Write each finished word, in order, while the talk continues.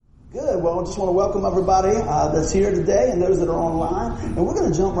Well, I just want to welcome everybody that's here today and those that are online. And we're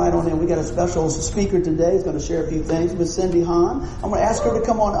going to jump right on in. We got a special speaker today who's going to share a few things with Cindy Hahn. I'm going to ask her to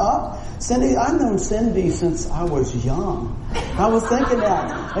come on up. Cindy, I've known Cindy since I was young. I was thinking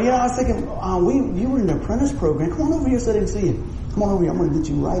that. I was thinking, you were in the apprentice program. Come on over here so they can see you. Come on over here. I'm going to get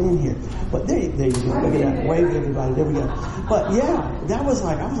you right in here. But there you go. Look at that. Wave to everybody. There we go. But yeah, I was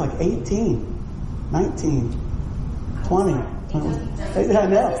like 18, 19, 20. I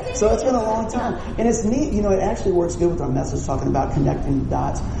know. So it's been a long time. And it's neat. It actually works good with our message talking about connecting the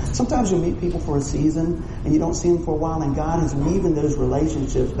dots. Sometimes you meet people for a season and you don't see them for a while, and God is weaving those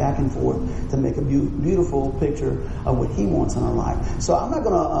relationships back and forth to make a beautiful picture of what He wants in our life. So I'm not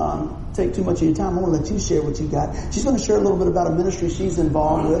going to take too much of your time. I want to let you share what you got. She's going to share a little bit about a ministry she's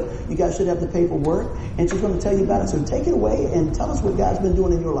involved with. You guys should have the paperwork, and she's going to tell you about it. So take it away and tell us what God's been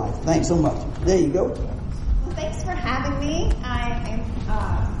doing in your life. Thanks so much. There you go. Thanks for having me. I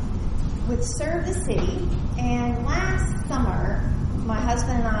am with Serve the City, and last summer my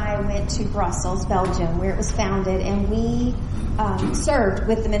husband and I went to Brussels, Belgium, where it was founded, and we served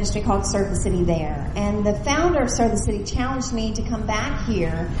with the ministry called Serve the City there. And the founder of Serve the City challenged me to come back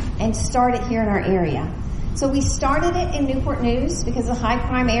here and start it here in our area. So we started it in Newport News because of the high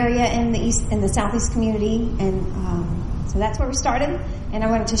crime area in the southeast community, and so that's where we started. And I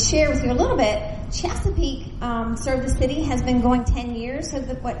wanted to share with you a little bit. Chesapeake Serve the City has been going 10 years. So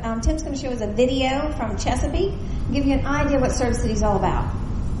what Tim's going to show is a video from Chesapeake, give you an idea what Serve the City is all about.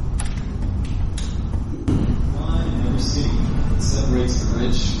 Line in every city that separates the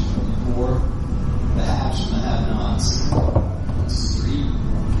rich from the poor, the haves from the have-nots. The street,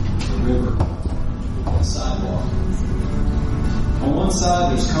 the river, the sidewalk. On one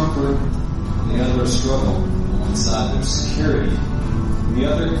side there's comfort, on the other a struggle. On one side there's security, on the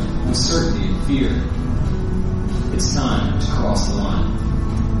other uncertainty and fear. It's time to cross the line.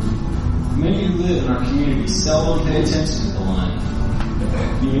 Many who live in our community seldom pay attention to the line.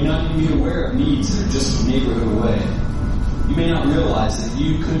 You may not be aware of needs that are just a neighborhood away. You may not realize that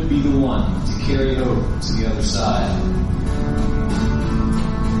you could be the one to carry hope to the other side.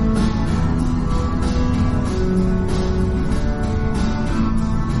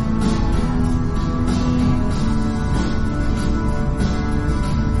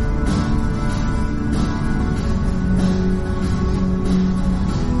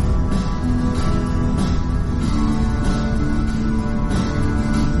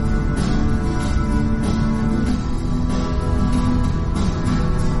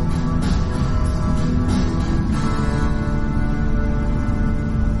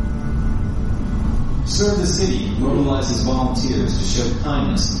 Serve the City mobilizes volunteers to show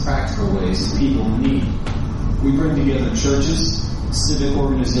kindness in practical ways to people in need. We bring together churches, civic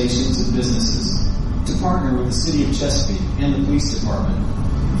organizations, and businesses to partner with the City of Chesapeake and the Police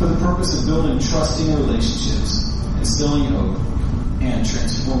Department for the purpose of building trusting relationships, instilling hope, and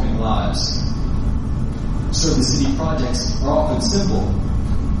transforming lives. Serve the City projects are often simple: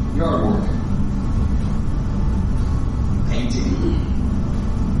 yard work, painting,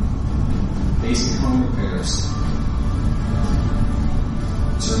 basic home repairs,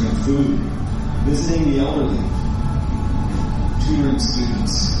 serving food, visiting the elderly, tutoring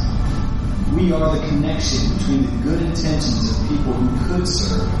students. We are the connection between the good intentions of people who could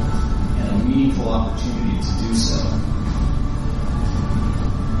serve and a meaningful opportunity to do so.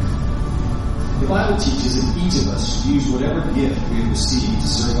 The Bible teaches that each of us should use whatever gift we have received to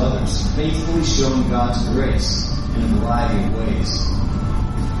serve others, faithfully showing God's grace in a variety of ways.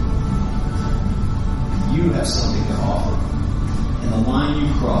 You have something to offer, and the line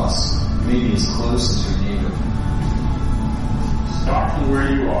you cross may be as close as your neighbor. Start from where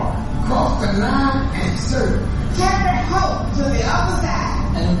you are. Cross the line and serve. Carry hope to the other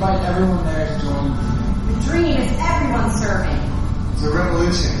side. And invite everyone there to join. The dream is everyone serving. It's a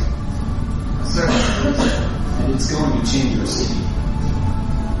revolution. A service. And it's going to change our city.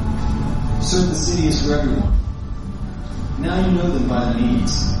 Serve the City is for everyone. Now you know them by the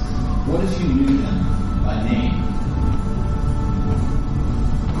needs. What if you knew them by name?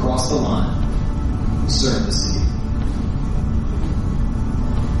 Cross the line. Serve the City.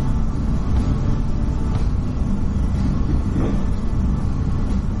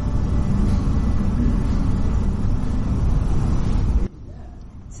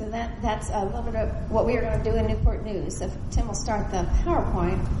 So that's a little bit of what we are going to do in Newport News. So Tim will start the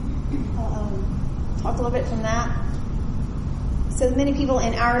PowerPoint. Talk a little bit from that. So many people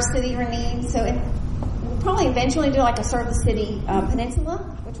in our city are in need. So we'll probably eventually do like a Serve the City Peninsula,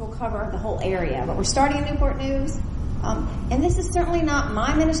 which will cover the whole area. But we're starting in Newport News. And this is certainly not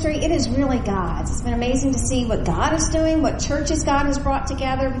my ministry. It is really God's. It's been amazing to see what God is doing, what churches God has brought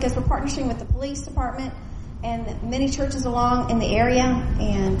together, because we're partnering with the police department and many churches along in the area,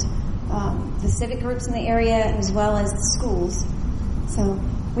 and the civic groups in the area, as well as the schools. So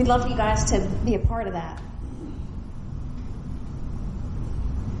we'd love for you guys to be a part of that.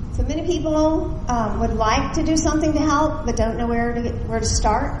 So many people would like to do something to help, but don't know where to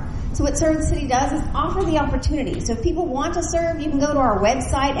start. So what Serve the City does is offer the opportunity. So if people want to serve, you can go to our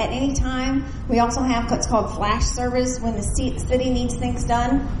website at any time. We also have what's called flash service when the city needs things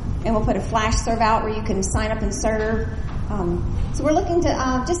done, and we'll put a flash serve out where you can sign up and serve. So we're looking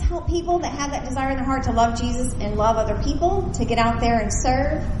to just help people that have that desire in their heart to love Jesus and love other people, to get out there and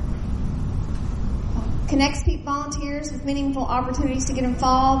serve. Connects volunteers with meaningful opportunities to get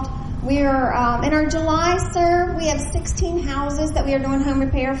involved. We are in our July serve. We have 16 houses that we are doing home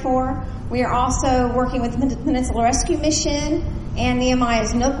repair for. We are also working with the Peninsula Rescue Mission and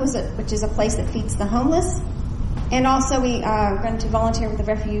Nehemiah's Nook, which is a place that feeds the homeless. And also we are going to volunteer with the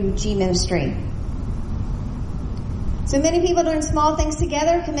Refugee Ministry. So many people doing small things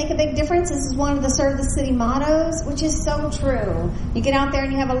together can make a big difference. This is one of the Serve the City mottos, which is so true. You get out there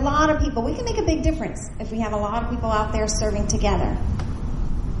and you have a lot of people. We can make a big difference if we have a lot of people out there serving together.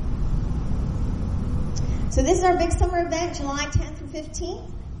 So this is our big summer event, July 10th through 15th.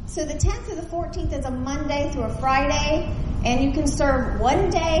 So the 10th through the 14th is a Monday through a Friday, and you can serve one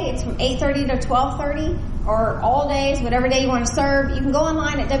day. It's from 8:30 to 12:30, or all days, whatever day you want to serve. You can go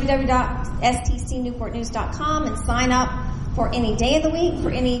online at www.stcnewportnews.com and sign up for any day of the week, for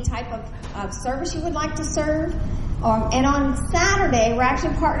any type of service you would like to serve. And on Saturday, we're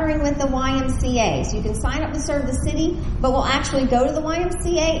actually partnering with the YMCA. So you can sign up to Serve the City, but we'll actually go to the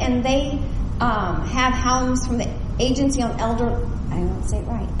YMCA, and they have homes from the Agency on Elder, I don't say it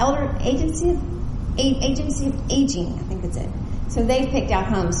right, Agency of Aging, I think that's it. So they've picked out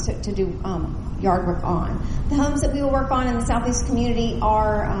homes to do yard work on. The homes that we will work on in the Southeast community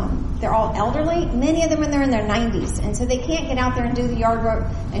are, they're all elderly. Many of them they're in their 90s, and so they can't get out there and do the yard work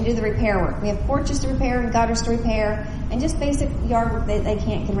and do the repair work. We have porches to repair and gutters to repair and just basic yard work that they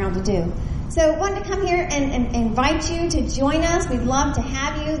can't get around to do. So I wanted to come here and invite you to join us. We'd love to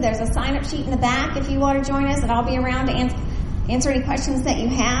have you. There's a sign-up sheet in the back if you want to join us, and I'll be around to answer any questions that you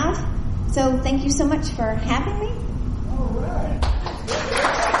have. So thank you so much for having me. All right.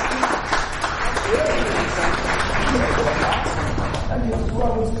 I guess we're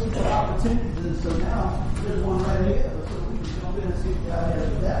always looking for opportunities, and so now there's one right here. So we can jump in and see if God has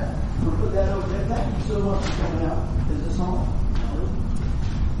that. We'll put that over there. Thank you so much for coming out. Is this on?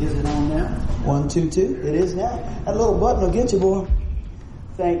 Is it on now? 1, 2, 2. It is now. That little button will get you, boy.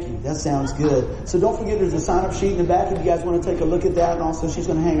 Thank you. That sounds good. So don't forget there's a sign-up sheet in the back if you guys want to take a look at that. And also she's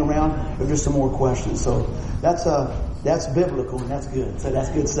going to hang around if there's some more questions. So that's biblical, and that's good. So that's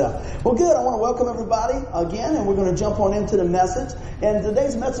good stuff. Well, good. I want to welcome everybody again, and we're going to jump on into the message. And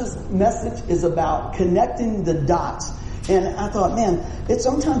today's message is about connecting the dots. And I thought, man,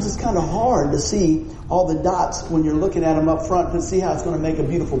 sometimes it's kind of hard to see all the dots when you're looking at them up front to see how it's going to make a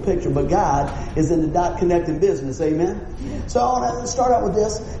beautiful picture. But God is in the dot connecting business. Amen? Yeah. So I want to start out with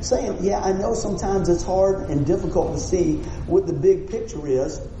this, saying, yeah, I know sometimes it's hard and difficult to see what the big picture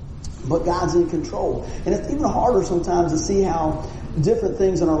is, but God's in control. And it's even harder sometimes to see how different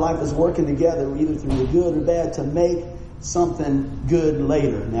things in our life is working together, either through the good or bad, to make something good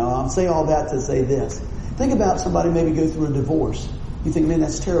later. Now, I'm saying all that to say this. Think about somebody maybe go through a divorce. You think, man,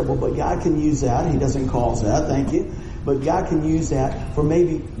 that's terrible, but God can use that. He doesn't cause that, thank you. But God can use that for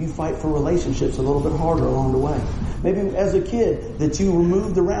maybe you fight for relationships a little bit harder along the way. Maybe as a kid that you were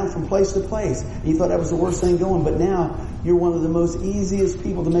moved around from place to place. And you thought that was the worst thing going, but now you're one of the most easiest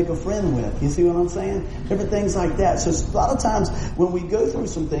people to make a friend with. You see what I'm saying? Different things like that. So a lot of times when we go through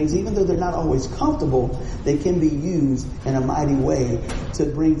some things, even though they're not always comfortable, they can be used in a mighty way to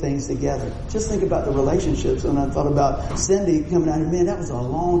bring things together. Just think about the relationships. And I thought about Cindy coming out here. Man, that was a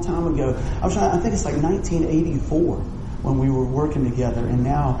long time ago. I think it's like 1984. When we were working together, and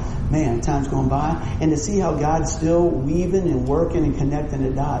now, man, time's gone by, and to see how God's still weaving and working and connecting the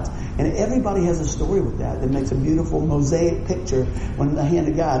dots. And everybody has a story with that makes a beautiful mosaic picture when the hand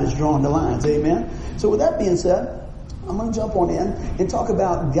of God is drawing the lines. Amen? So with that being said, I'm going to jump on in and talk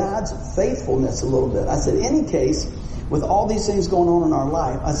about God's faithfulness a little bit. I said, in any case, with all these things going on in our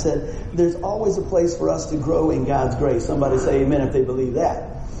life, I said, there's always a place for us to grow in God's grace. Somebody say amen if they believe that.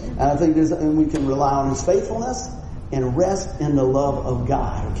 And I think and we can rely on His faithfulness and rest in the love of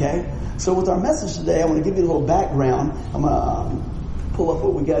God, okay? So with our message today, I want to give you a little background. I'm going to pull up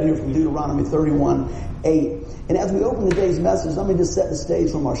what we got here from Deuteronomy 31:8. And as we open today's message, let me just set the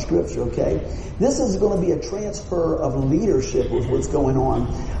stage from our scripture, okay? This is going to be a transfer of leadership with what's going on.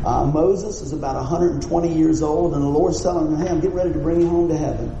 Moses is about 120 years old, and the Lord's telling him, hey, I'm getting ready to bring you home to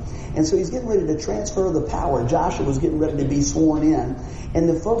heaven. And so he's getting ready to transfer the power. Joshua was getting ready to be sworn in. And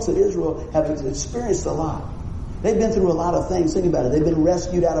the folks of Israel have experienced a lot. They've been through a lot of things. Think about it. They've been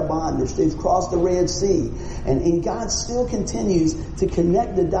rescued out of bondage. They've crossed the Red Sea. And God still continues to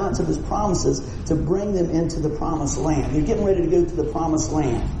connect the dots of his promises to bring them into the promised land. You're getting ready to go to the promised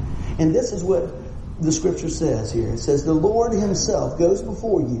land. And this is what the scripture says here. It says, the Lord himself goes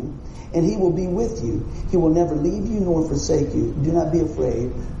before you, and he will be with you. He will never leave you nor forsake you. Do not be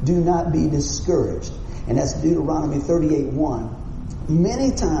afraid. Do not be discouraged. And that's Deuteronomy 38:1.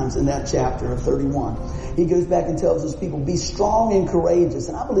 Many times in that chapter of 31, he goes back and tells his people, be strong and courageous.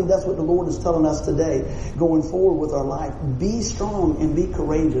 And I believe that's what the Lord is telling us today going forward with our life. Be strong and be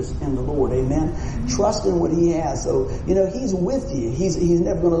courageous in the Lord. Amen. Trust in what he has. So, he's with you. He's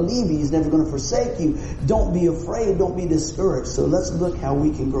never going to leave you. He's never going to forsake you. Don't be afraid. Don't be discouraged. So let's look how we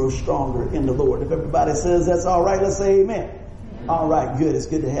can grow stronger in the Lord. If everybody says that's all right, let's say amen. All right, good. It's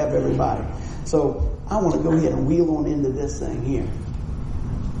good to have everybody. So I want to go ahead and wheel on into this thing here.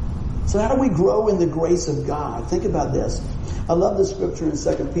 So how do we grow in the grace of God? Think about this. I love the scripture in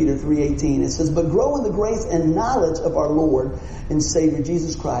 2 Peter 3:18. It says, but grow in the grace and knowledge of our Lord and Savior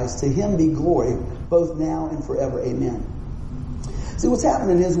Jesus Christ. To him be glory, both now and forever. Amen. See, what's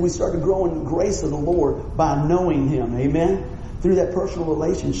happening is we start to grow in the grace of the Lord by knowing him. Amen. Through that personal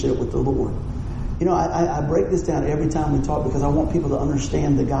relationship with the Lord. I break this down every time we talk because I want people to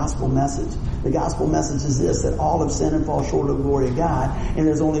understand the gospel message. The gospel message is this, that all have sinned and fall short of the glory of God, and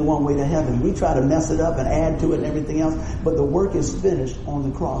there's only one way to heaven. We try to mess it up and add to it and everything else, but the work is finished on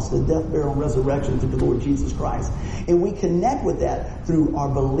the cross, the death, burial, and resurrection through the Lord Jesus Christ. And we connect with that through our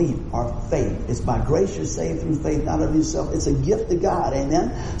belief, our faith. It's by grace you're saved through faith, not of yourself. It's a gift of God,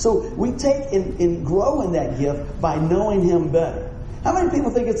 amen? So we take and grow in that gift by knowing him better. How many people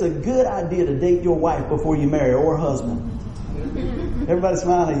think it's a good idea to date your wife before you marry or husband? Everybody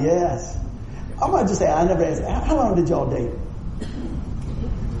smiling, yes. I might just say, I never asked, how long did y'all date?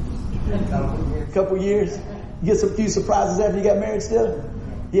 A couple years? You get some few surprises after you got married still?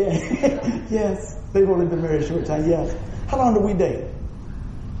 Yeah. Yes. They've only been married a short time. Yeah. How long did we date?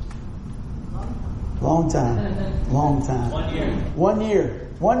 Long time. Long time. 1 year. 1 year.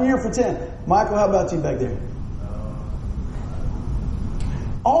 1 year for 10. Michael, how about you back there?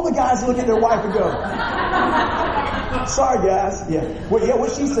 All the guys look at their wife and go, sorry guys. Yeah.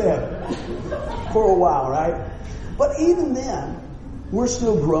 What she said. For a while, right? But even then, we're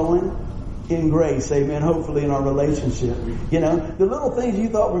still growing in grace, amen, hopefully in our relationship. The little things you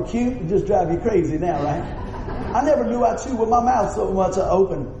thought were cute just drive you crazy now, right? I never knew I chewed with my mouth so much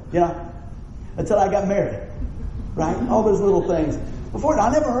open, until I got married, right? All those little things. Before, I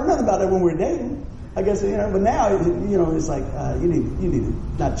never heard nothing about that when we were dating. I guess, but now, it's like, you need to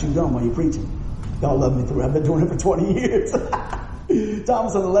not chew gum while you're preaching. Y'all love me through. I've been doing it for 20 years.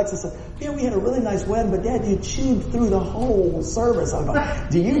 Thomas and Alexa said, yeah, we had a really nice wedding, but Dad, you chewed through the whole service. I go,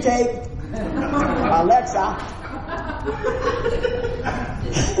 do you take Alexa?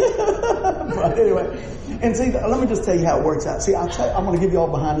 But anyway, and see, let me just tell you how it works out. See, I'm going to give you all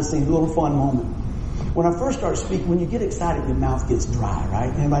behind the scenes, a little fun moment. When I first start speaking, when you get excited, your mouth gets dry,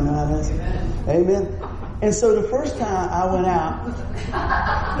 right? Anybody know how that is? Amen. And so the first time I went out,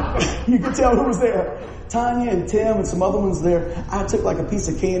 you could tell who was there. Tanya and Tim and some other ones there. I took like a piece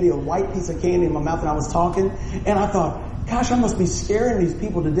of candy, a white piece of candy in my mouth, and I was talking. And I thought, gosh, I must be scaring these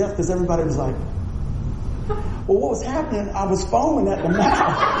people to death because everybody was like, well, what was happening? I was foaming at the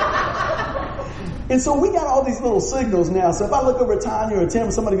mouth. And so we got all these little signals now. So if I look over at Tanya or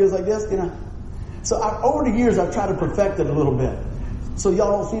Tim, somebody goes like this, So over the years, I've tried to perfect it a little bit. So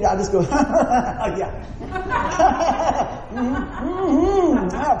y'all don't see that. I just go, yeah.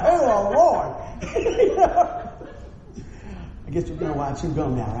 I pray on the Lord. I guess you're going to watch you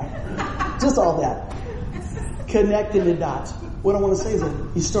gum now, right? Just all that. Connecting the dots. What I want to say is that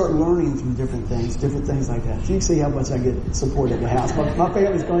you start learning through different things like that. So you can see how much I get support at the house. My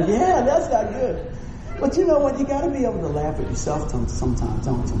family's going, yeah, that's not good. But you know what? You got to be able to laugh at yourself sometimes,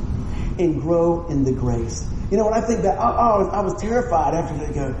 don't you? And grow in the grace. When I think that, I was terrified after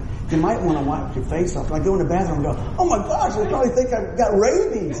they go, you might want to wipe your face off. And I go in the bathroom and go, oh my gosh, they probably think I've got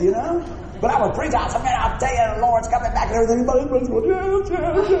rabies, But I would preach out, man, I'll tell you, the Lord's coming back and everything. Everybody's going, yeah.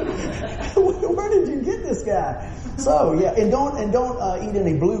 Where did you get this guy? So, yeah, and don't eat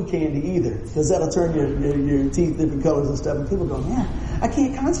any blue candy either, because that'll turn your teeth different colors and stuff. And people go, man, I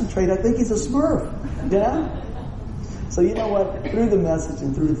can't concentrate. I think he's a Smurf, So you know what? Through the message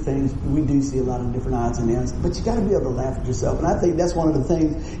and through the things, we do see a lot of different odds and ends. But you got to be able to laugh at yourself. And I think that's one of the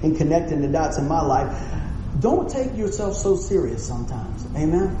things in connecting the dots in my life. Don't take yourself so serious sometimes.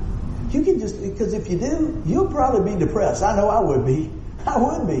 Amen? You can just, because if you do, you'll probably be depressed. I know I would be. I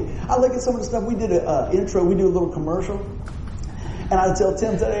would be. I look at some of the stuff. We did an intro. We do a little commercial. And I tell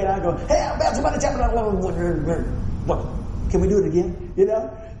Tim today, and I go, hey, I'm about somebody tapping out. What? Can we do it again? You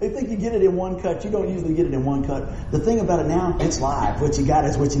know? They think you get it in one cut. You don't usually get it in one cut. The thing about it now, it's live. What you got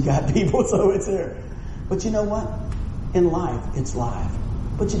is what you got, people. So it's there. But you know what? In life, it's live.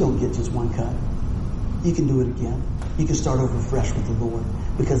 But you don't get just one cut. You can do it again. You can start over fresh with the Lord.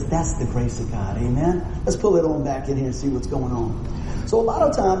 Because that's the grace of God. Amen? Let's pull it on back in here and see what's going on. So a lot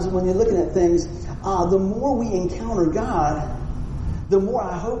of times when you're looking at things, the more we encounter God, the more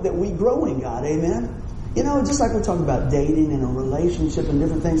I hope that we grow in God. Amen? You know, just like we're talking about dating and a relationship and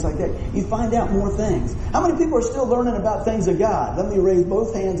different things like that, you find out more things. How many people are still learning about things of God? Let me raise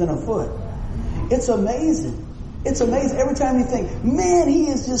both hands and a foot. It's amazing. It's amazing. Every time you think, man, he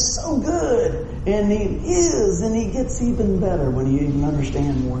is just so good. And he is. And he gets even better when you even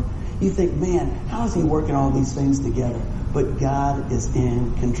understand more. You think, man, how is he working all these things together? But God is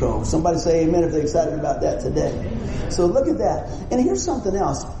in control. Somebody say amen if they're excited about that today. So look at that. And here's something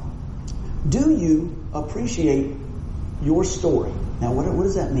else. Do you appreciate your story? Now, what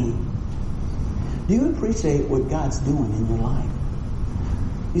does that mean? Do you appreciate what God's doing in your life?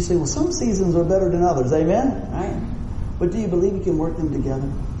 You say, well, some seasons are better than others. Amen? Right? But do you believe you can work them together?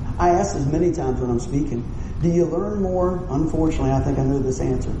 I ask this many times when I'm speaking. Do you learn more? Unfortunately, I think I know this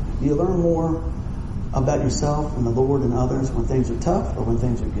answer. Do you learn more about yourself and the Lord and others when things are tough or when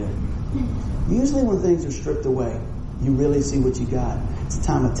things are good? Usually when things are stripped away, you really see what you got. It's a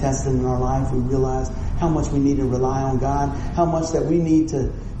time of testing in our life. We realize how much we need to rely on God, how much that we need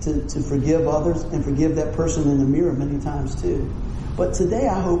to forgive others and forgive that person in the mirror many times too. But today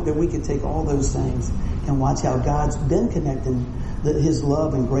I hope that we can take all those things and watch how God's been connecting His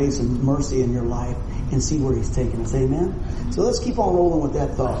love and grace and mercy in your life and see where He's taking us. Amen? So let's keep on rolling with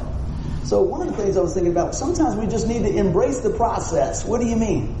that thought. So one of the things I was thinking about, sometimes we just need to embrace the process. What do you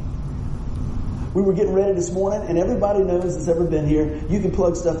mean? We were getting ready this morning, and everybody knows that's ever been here, you can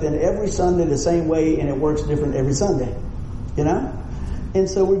plug stuff in every Sunday the same way, and it works different every Sunday. You know? And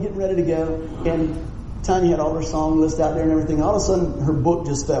so we're getting ready to go, and Tanya had all her song list out there and everything. All of a sudden, her book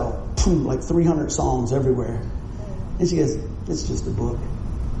just fell. Boom, like 300 songs everywhere. And she goes, it's just a book.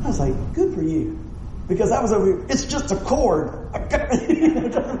 I was like, good for you. Because I was over here, it's just a chord.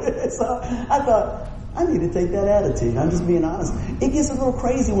 So I thought, I need to take that attitude. I'm just being honest. It gets a little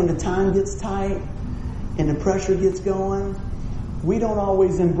crazy when the time gets tight and the pressure gets going. We don't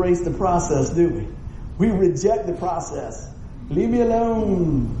always embrace the process, do we? We reject the process. Leave me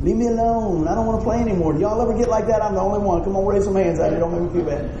alone. Leave me alone. I don't want to play anymore. Do y'all ever get like that? I'm the only one. Come on, raise some hands out here. Don't make me feel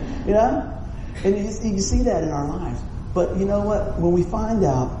bad. You know? And you see that in our lives. But you know what? When we find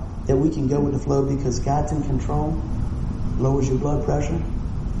out that we can go with the flow because God's in control, lowers your blood pressure,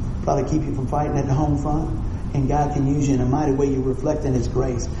 probably keep you from fighting at the home front, and God can use you in a mighty way. You reflect in His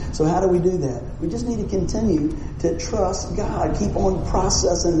grace. So how do we do that? We just need to continue to trust God, keep on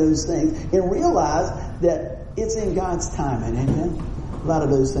processing those things, and realize that it's in God's timing. Amen? A lot of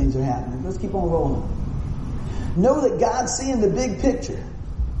those things are happening. Let's keep on rolling. Know that God's seeing the big picture.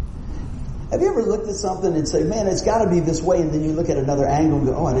 Have you ever looked at something and say, man, it's got to be this way, and then you look at another angle and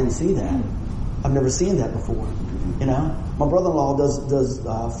go, oh, I didn't see that. I've never seen that before. You know? My brother-in-law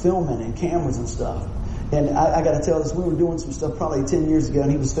does filming and cameras and stuff. And I got to tell this, we were doing some stuff probably 10 years ago,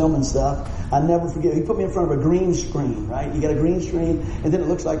 and he was filming stuff. I never forget, he put me in front of a green screen, right? You got a green screen, and then it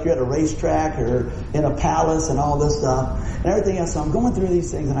looks like you're at a racetrack or in a palace and all this stuff and everything else. So I'm going through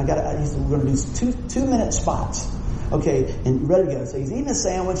these things, and he said, we're going to do 2-minute spots. Okay, and ready to go. So he's eating a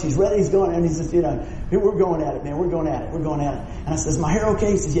sandwich, he's ready, he's going, and he says, you know, we're going at it, man, we're going at it. And I says, my hair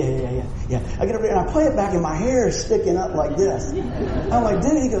okay? He says, yeah. I get over there and I play it back, and my hair is sticking up like this. I'm like,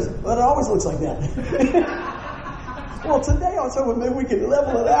 dude, he goes, well, it always looks like that. Well, today I was hoping maybe we could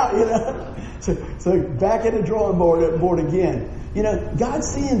level it out, you know. So back at the drawing board again. You know, God's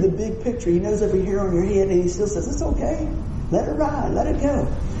seeing the big picture. He knows every hair on your head, and He still says, it's okay. Let it ride. Let it go.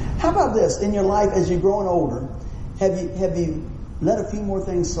 How about this? In your life, as you're growing older, have you let a few more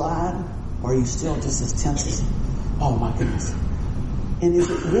things slide? Or are you still just as tense as, oh my goodness. And does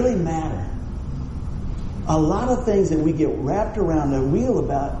it really matter? A lot of things that we get wrapped around the wheel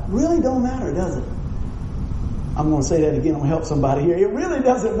about really don't matter, does it? I'm going to say that again. I'm going to help somebody here. It really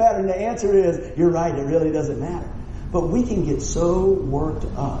doesn't matter. And the answer is, you're right. It really doesn't matter. But we can get so worked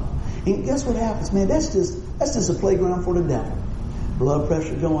up. And guess what happens, man? That's just a playground for the devil. Blood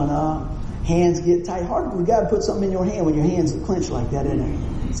pressure going up. Hands get tight. Hard for God to put something in your hand when your hands are clenched like that, isn't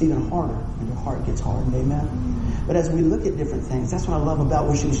it? It's even harder when your heart gets hardened. Amen? But as we look at different things, that's what I love about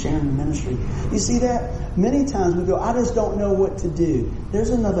what she was sharing in the ministry. You see that? Many times we go, I just don't know what to do. There's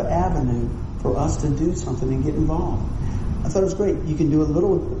another avenue for us to do something and get involved. I thought it was great. You can do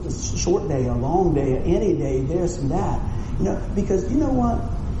a short day, a long day, any day, this and that. You know, because you know what?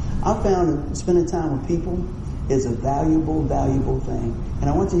 I found that spending time with people is a valuable, valuable thing. And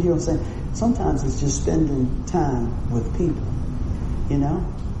I want you to hear what I'm saying. Sometimes it's just spending time with people. You know?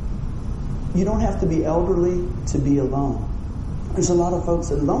 You don't have to be elderly to be alone. There's a lot of folks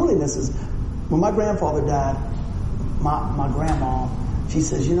that loneliness is... When my grandfather died, my grandma, she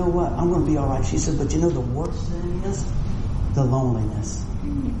says, you know what? I'm going to be all right. She said, but you know the worst thing is? The loneliness.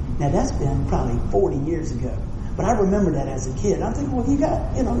 Now that's been probably 40 years ago. But I remember that as a kid. I'm thinking, well, you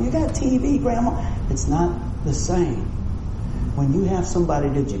got TV, Grandma. It's not the same. When you have somebody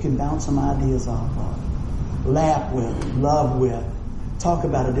that you can bounce some ideas off of, laugh with, love with, talk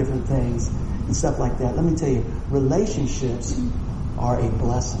about different things and stuff like that. Let me tell you, relationships are a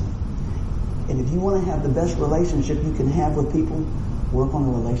blessing. And if you want to have the best relationship you can have with people, work on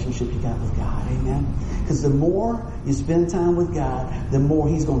the relationship you got with God. Amen? Because the more you spend time with God, the more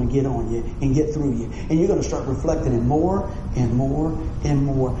He's going to get on you and get through you. And you're going to start reflecting it more and more and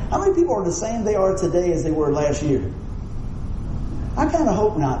more. How many people are the same they are today as they were last year? I kind of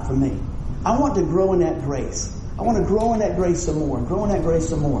hope not for me. I want to grow in that grace. I want to grow in that grace some more, grow in that grace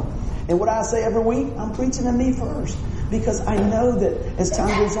some more. And what I say every week, I'm preaching to me first. Because I know that as time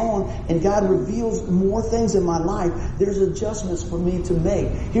goes on and God reveals more things in my life, there's adjustments for me to make.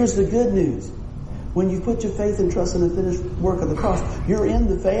 Here's the good news. When you put your faith and trust in the finished work of the cross, you're in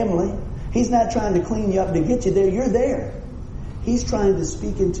the family. He's not trying to clean you up to get you there. You're there. He's trying to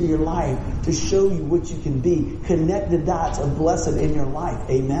speak into your life to show you what you can be. Connect the dots of blessing in your life.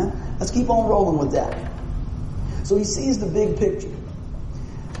 Amen? Let's keep on rolling with that. So He sees the big picture.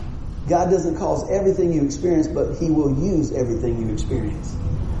 God doesn't cause everything you experience, but He will use everything you experience.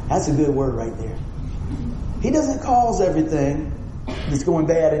 That's a good word right there. He doesn't cause everything that's going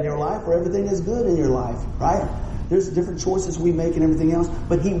bad in your life or everything that's good in your life, right? There's different choices we make and everything else,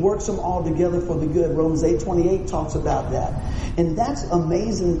 but He works them all together for the good. Romans 8:28 talks about that. And that's an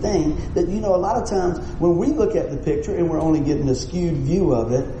amazing thing that, you know, a lot of times when we look at the picture and we're only getting a skewed view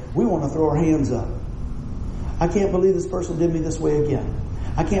of it, we want to throw our hands up. I can't believe this person did me this way again.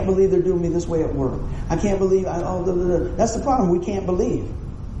 I can't believe they're doing me this way at work. I can't believe... That's the problem. We can't believe.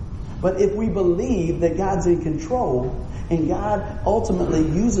 But if we believe that God's in control and God ultimately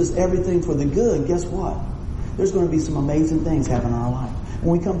uses everything for the good, guess what? There's going to be some amazing things happen in our life.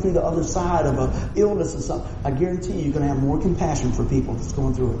 When we come through the other side of an illness or something, I guarantee you're going to have more compassion for people that's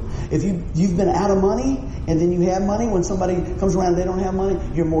going through it. If you've been out of money and then you have money, when somebody comes around and they don't have money,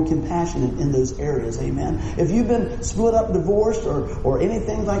 you're more compassionate in those areas. Amen. If you've been split up, divorced, or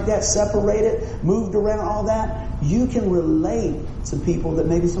anything like that, separated, moved around, all that, you can relate to people that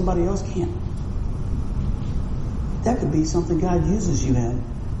maybe somebody else can't. That could be something God uses you in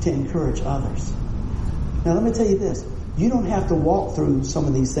to encourage others. Now let me tell you this. You don't have to walk through some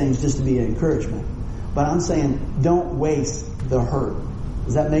of these things just to be an encouragement. But I'm saying don't waste the hurt.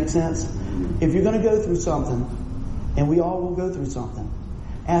 Does that make sense? If you're going to go through something, and we all will go through something,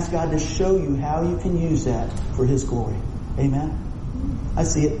 ask God to show you how you can use that for His glory. Amen? I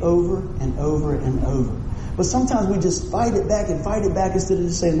see it over and over and over. But sometimes we just fight it back instead of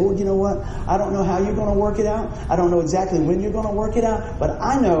just saying, Lord, you know what? I don't know how you're going to work it out. I don't know exactly when you're going to work it out. But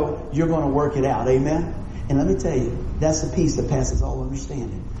I know you're going to work it out. Amen? And let me tell you, that's the peace that passes all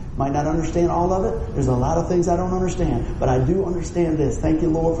understanding. Might not understand all of it. There's a lot of things I don't understand. But I do understand this. Thank you,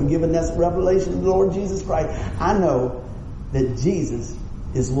 Lord, for giving us revelation of the Lord Jesus Christ. I know that Jesus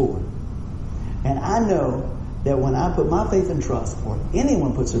is Lord. And I know that when I put my faith and trust, or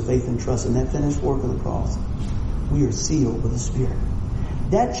anyone puts their faith and trust in that finished work of the cross, we are sealed with the Spirit.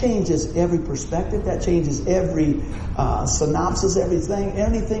 That changes every perspective. That changes every synopsis,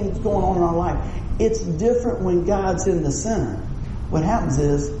 everything that's going on in our life. It's different when God's in the center. What happens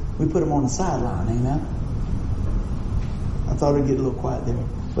is we put Him on the sideline. Amen? I thought I'd get a little quiet there.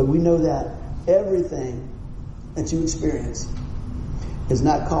 But we know that everything that you experience is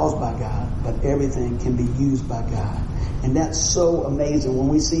not caused by God, but everything can be used by God. And that's so amazing when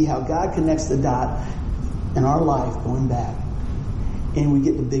we see how God connects the dot in our life going back. And we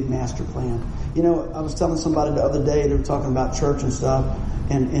get the big master plan. You know, I was telling somebody the other day, they were talking about church and stuff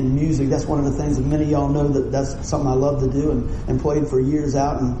and music. That's one of the things that many of y'all know that's something I love to do and played for years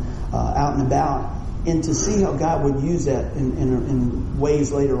out and about. And to see how God would use that in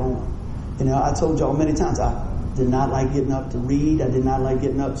ways later on. You know, I told y'all many times, Did not like getting up to read. I did not like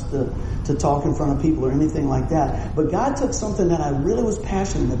getting up to talk in front of people or anything like that. But God took something that I really was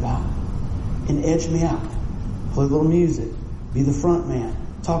passionate about and edged me out. Play a little music, be the front man,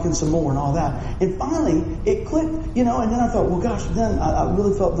 talking some more and all that. And finally, it clicked, and then I thought, well, gosh, then I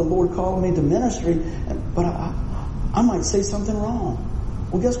really felt the Lord called me to ministry, but I might say something wrong.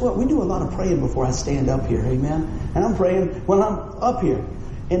 Well, guess what? We do a lot of praying before I stand up here, amen? And I'm praying when I'm up here.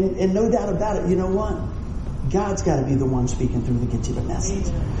 And no doubt about it, you know what? God's got to be the one speaking through to get you the message.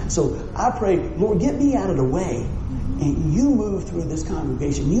 So I pray, Lord, get me out of the way. And you move through this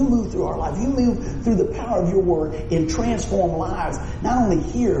congregation. You move through our life. You move through the power of your word and transform lives. Not only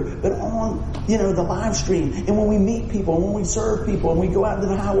here, but on, the live stream. And when we meet people, and when we serve people, and we go out into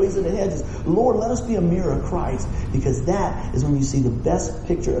the highways and the hedges. Lord, let us be a mirror of Christ. Because that is when you see the best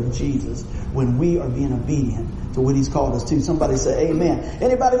picture of Jesus. When we are being obedient to what He's called us to. Somebody say amen.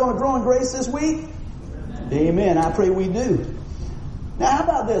 Anybody going to grow in grace this week? Amen. I pray we do. Now, how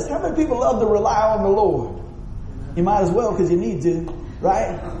about this? How many people love to rely on the Lord? You might as well, because you need to,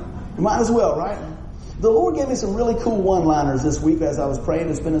 right? You might as well, right? The Lord gave me some really cool one-liners this week as I was praying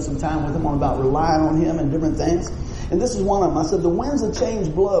and spending some time with Him on about relying on Him and different things. And this is one of them. I said, the winds of change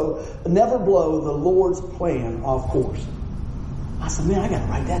never blow the Lord's plan off course. I said, man, I got to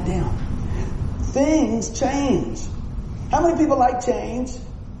write that down. Things change. How many people like change?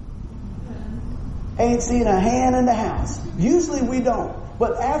 Ain't seen a hand in the house. Usually we don't.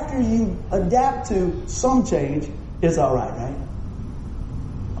 But after you adapt to some change, it's all right?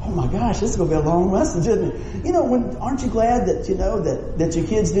 Oh my gosh, this is going to be a long message, isn't it? Aren't you glad that, that your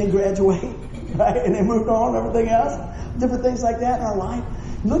kids did graduate, right? And they moved on and everything else? Different things like that in our life.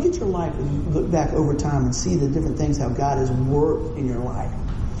 Look at your life and look back over time and see the different things, how God has worked in your life.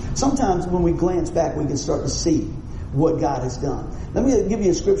 Sometimes when we glance back, we can start to see what God has done. Let me give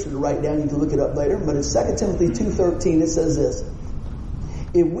you a scripture to write down. You can look it up later. But it's 2 Timothy 2:13. It says this.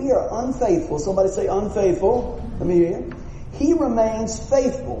 If we are unfaithful, somebody say unfaithful. Let me hear you. He remains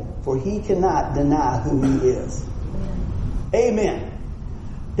faithful, for He cannot deny who He is. Amen.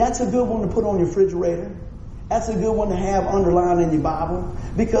 That's a good one to put on your refrigerator. That's a good one to have underlined in your Bible.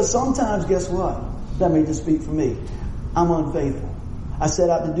 Because sometimes, guess what? Let me just speak for me. I'm unfaithful. I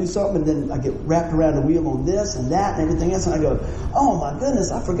set out to do something and then I get wrapped around the wheel on this and that and everything else. And I go, oh my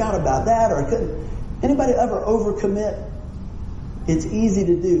goodness, I forgot about that, or I couldn't. Anybody ever overcommit? It's easy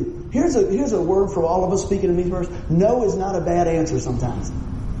to do. Here's a word for all of us speaking in these words. No is not a bad answer sometimes.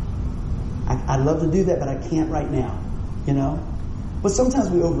 I'd love to do that, but I can't right now. But sometimes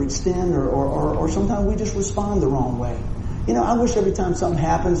we overextend or sometimes we just respond the wrong way. I wish every time something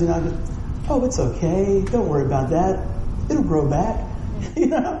happens, I go, oh, it's okay. Don't worry about that. It'll grow back.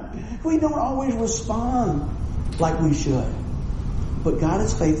 We don't always respond like we should. But God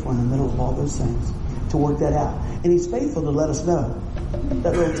is faithful in the middle of all those things to work that out. And He's faithful to let us know.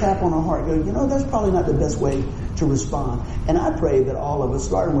 That little tap on our heart, go, that's probably not the best way to respond. And I pray that all of us,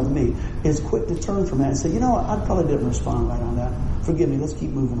 starting with me, is quick to turn from that and say, what, I probably didn't respond right on that. Forgive me, let's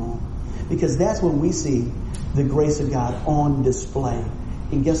keep moving on. Because that's when we see the grace of God on display.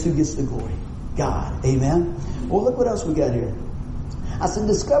 And guess who gets the glory? God. Amen? Well, look what else we got here. I said,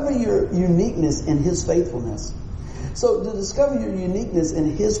 discover your uniqueness in His faithfulness. So to discover your uniqueness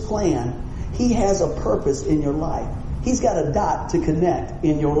in His plan, He has a purpose in your life. He's got a dot to connect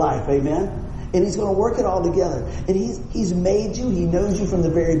in your life. Amen? And He's going to work it all together. And He's made you. He knows you from the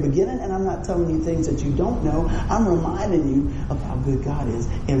very beginning. And I'm not telling you things that you don't know. I'm reminding you of how good God is.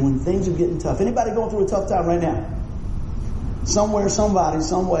 And when things are getting tough. Anybody going through a tough time right now? Somewhere, somebody,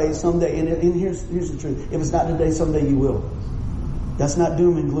 some way, someday. And here's the truth. If it's not today, someday you will. That's not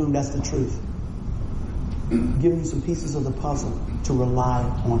doom and gloom. That's the truth. Giving you some pieces of the puzzle to rely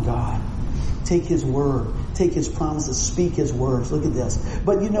on God. Take His word. Take His promises. Speak His words. Look at this.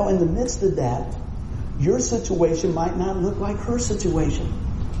 But in the midst of that, your situation might not look like her situation.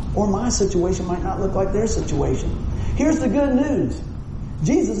 Or my situation might not look like their situation. Here's the good news.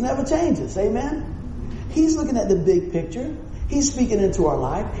 Jesus never changes. Amen? He's looking at the big picture. He's speaking into our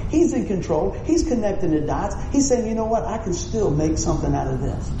life. He's in control. He's connecting the dots. He's saying, you know what? I can still make something out of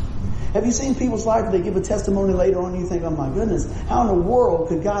this. Have you seen people's life? They give a testimony later on and you think, oh my goodness, how in the world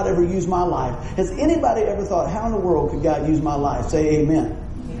could God ever use my life? Has anybody ever thought, how in the world could God use my life? Say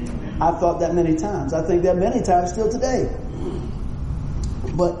amen. I've thought that many times. I think that many times still today.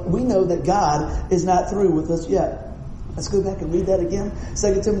 But we know that God is not through with us yet. Let's go back and read that again.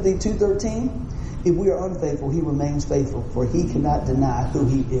 2 Timothy 2:13. If we are unfaithful, He remains faithful, for He cannot deny who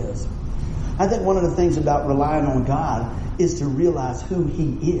He is. I think one of the things about relying on God is to realize who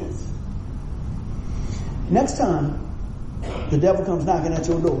He is. Next time the devil comes knocking at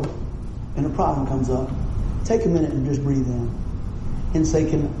your door and a problem comes up, take a minute and just breathe in and say,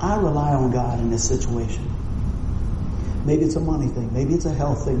 can I rely on God in this situation? Maybe it's a money thing. Maybe it's a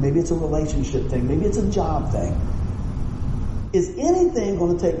health thing. Maybe it's a relationship thing. Maybe it's a job thing. Is anything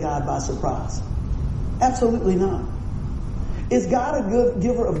going to take God by surprise? Absolutely not. Is God a good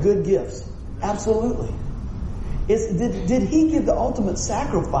giver of good gifts? Absolutely. Did He give the ultimate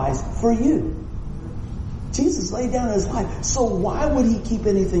sacrifice for you? Jesus laid down His life. So why would He keep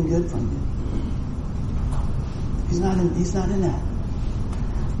anything good from you? He's not in that.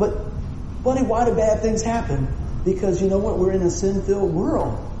 But, buddy, why do bad things happen? Because you know what? We're in a sin-filled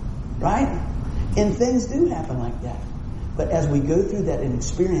world, right? And things do happen like that. But as we go through that and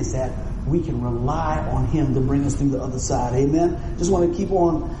experience that, we can rely on Him to bring us through the other side. Amen? Just want to keep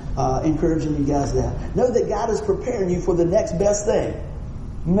on encouraging you guys that. Know that God is preparing you for the next best thing.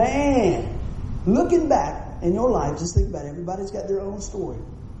 Man, looking back in your life, just think about it. Everybody's got their own story.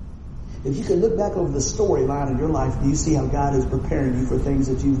 If you could look back over the storyline of your life, do you see how God is preparing you for things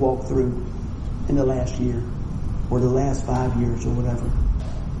that you've walked through in the last year or the last 5 years or whatever?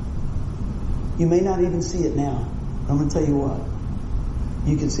 You may not even see it now. I'm going to tell you what.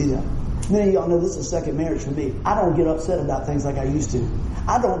 You can see that. Many of y'all know this is a second marriage for me. I don't get upset about things like I used to.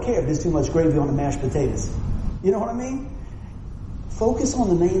 I don't care if there's too much gravy on the mashed potatoes. You know what I mean? Focus on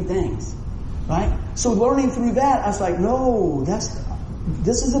the main things, right? So learning through that, I was like, no,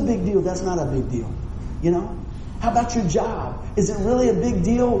 this is a big deal. That's not a big deal. You know? How about your job? Is it really a big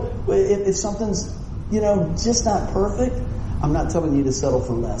deal if something's, just not perfect? I'm not telling you to settle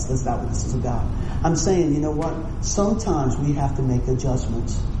for less. That's not what this is about. I'm saying, you know what? Sometimes we have to make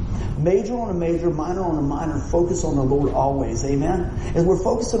adjustments. Major on a major, minor on a minor, focus on the Lord always. Amen? As we're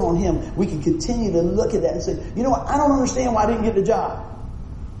focusing on Him, we can continue to look at that and say, you know what? I don't understand why I didn't get the job.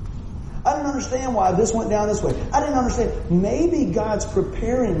 I didn't understand why this went down this way. I didn't understand. Maybe God's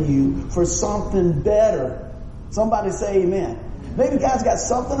preparing you for something better. Somebody say amen. Maybe God's got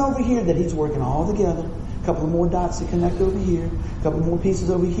something over here that He's working all together. A couple of more dots to connect over here. A couple more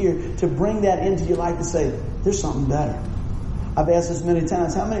pieces over here to bring that into your life to say, there's something better. I've asked this many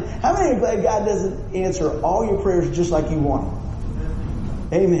times. How many are glad God doesn't answer all your prayers just like you want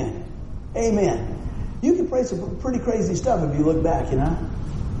them? Amen. Amen. You can pray some pretty crazy stuff if you look back,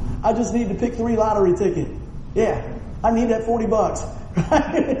 I just need to pick 3 lottery ticket. Yeah. I need that $40.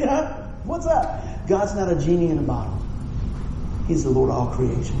 Right? What's up? God's not a genie in a bottle. He's the Lord of all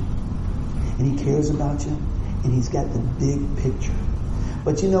creation. And He cares about you. And He's got the big picture.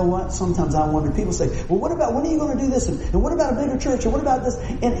 But you know what? Sometimes I wonder, people say, well, what about, when are you going to do this? And what about a bigger church? And what about this?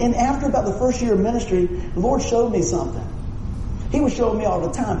 And after about the first year of ministry, the Lord showed me something. He was showing me all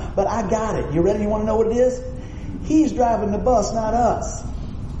the time. But I got it. You ready? You want to know what it is? He's driving the bus, not us.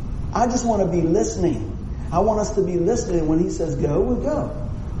 I just want to be listening. I want us to be listening. When He says go, we'll go.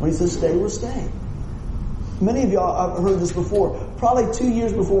 When He says stay, we'll stay. Many of y'all have heard this before. Probably 2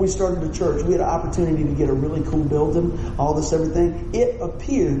 years before we started the church, we had an opportunity to get a really cool building, all this, everything. It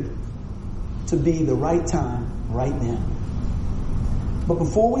appeared to be the right time, right then. But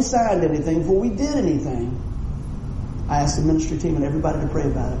before we signed anything, before we did anything, I asked the ministry team and everybody to pray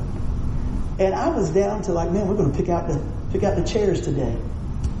about it. And I was down to like, man, we're going to pick out the chairs today.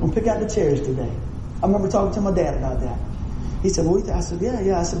 We're going to pick out the chairs today. I remember talking to my dad about that. He said, well, I said,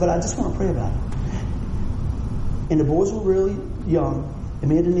 yeah. I said, but I just want to pray about it. And the boys were really young. And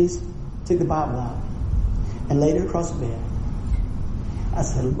me and Denise took the Bible out and laid it across the bed. I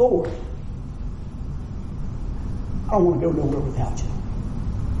said, Lord, I don't want to go nowhere without you.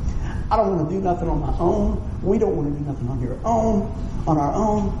 I don't want to do nothing on my own. We don't want to do nothing on our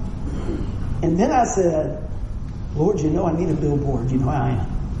own. And then I said, Lord, you know I need a billboard. You know I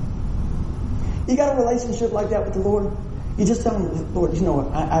am. You got a relationship like that with the Lord? You just tell him, Lord, you know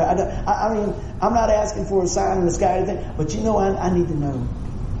what? I mean, I'm not asking for a sign in the sky or anything, but you know, I need to know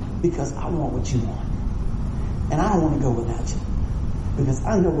because I want what you want. And I don't want to go without you because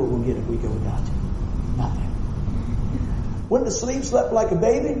I know what we'll get if we go without you. Nothing. Went to sleep, slept like a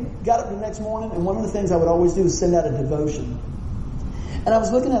baby, got up the next morning, and one of the things I would always do is send out a devotion. And I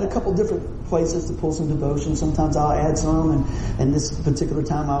was looking at a couple different places to pull some devotion. Sometimes I'll add some, and this particular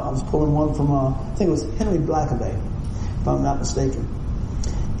time I was pulling one from, I think it was Henry Blackaby, if I'm not mistaken.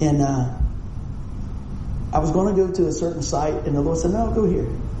 And I was going to go to a certain site, and the Lord said, no, go here.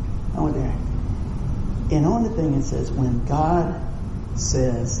 I went there. And on the thing it says, when God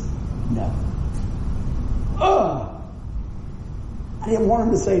says no. Oh! I didn't want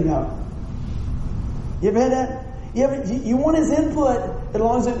him to say no. You ever had that? You want his input as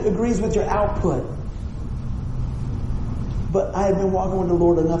long as it agrees with your output. But I had been walking with the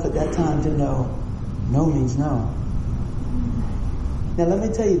Lord enough at that time to know no means no. Now let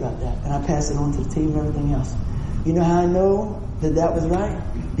me tell you about that. And I pass it on to the team and everything else. You know how I know that that was right?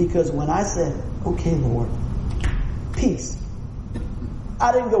 Because when I said, okay, Lord, peace.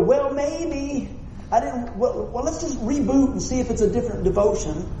 I didn't go, well, maybe. I didn't, well, let's just reboot and see if it's a different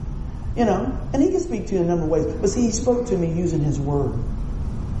devotion. You know, and he can speak to you in a number of ways. But see, he spoke to me using his word.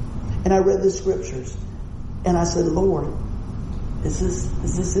 And I read the scriptures. And I said, Lord, is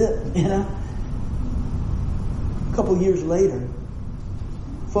this it? You know? A couple of years later,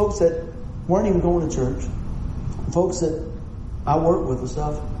 folks that weren't even going to church, folks that I worked with and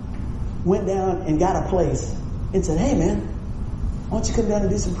stuff, went down and got a place and said, hey man, why don't you come down and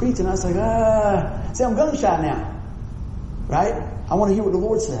do some preaching? I was like, see, I'm gun shy now. Right? I want to hear what the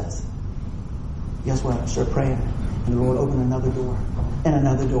Lord says. Guess what? I started praying. And the Lord opened another door. And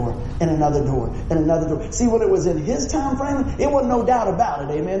another door. And another door. And another door. See, when it was in his time frame, it wasn't no doubt about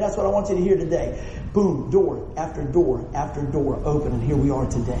it. Amen. That's what I want you to hear today. Boom. Door after door after door open. And here we are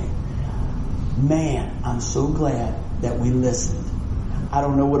today. Man, I'm so glad that we listened. I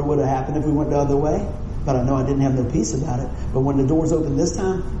don't know what would have happened if we went the other way. But I know I didn't have no peace about it. But when the doors opened this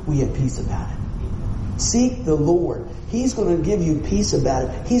time, we had peace about it. Seek the Lord. He's going to give you peace about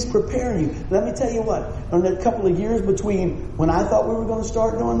it. He's preparing you. Let me tell you what. In that couple of years between when I thought we were going to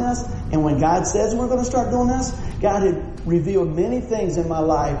start doing this and when God says we're going to start doing this, God had revealed many things in my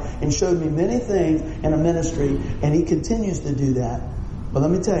life and showed me many things in a ministry, and He continues to do that. But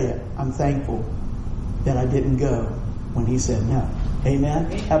let me tell you, I'm thankful that I didn't go when He said no.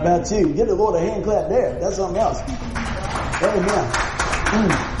 Amen? How about you? Give the Lord a hand clap there. That's something else.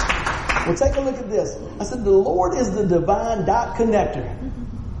 Amen. Well, take a look at this. I said, the Lord is the divine dot connector.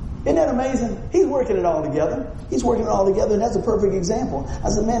 Isn't that amazing? He's working it all together. He's working it all together, and that's a perfect example. I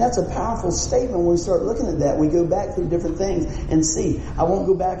said, man, that's a powerful statement when we start looking at that. We go back through different things and see. I won't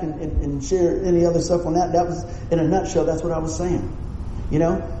go back and share any other stuff on that. That was, in a nutshell, that's what I was saying. You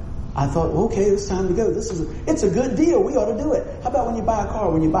know, I thought, okay, it's time to go. It's a good deal. We ought to do it. How about when you buy a car,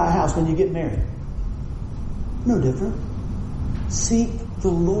 when you buy a house, when you get married? No different. Seek the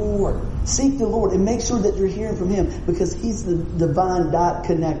Lord. Seek the Lord and make sure that you're hearing from Him, because He's the divine dot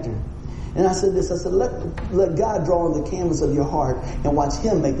connector. And I said this, I said, let God draw on the canvas of your heart and watch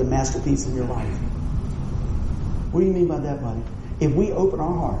Him make the masterpiece in your life. What do you mean by that, buddy? If we open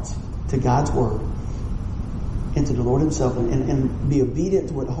our hearts to God's Word and to the Lord Himself and be obedient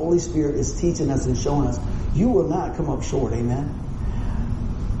to what the Holy Spirit is teaching us and showing us, you will not come up short. Amen.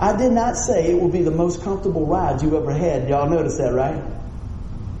 I did not say it will be the most comfortable ride you ever had. Y'all notice that, right?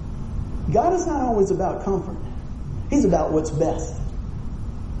 God is not always about comfort. He's about what's best.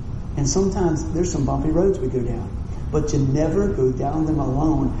 And sometimes there's some bumpy roads we go down. But you never go down them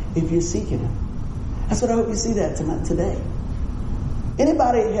alone if you're seeking Him. That's what I hope you see that today.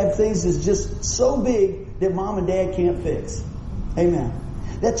 Anybody have things that's just so big that mom and dad can't fix? Amen.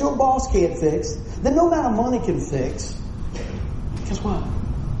 That your boss can't fix. That no amount of money can fix. Guess what?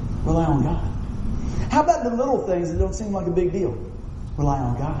 Rely on God. How about the little things that don't seem like a big deal? Rely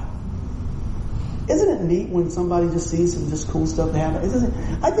on God. Isn't it neat when somebody just sees some just cool stuff happen?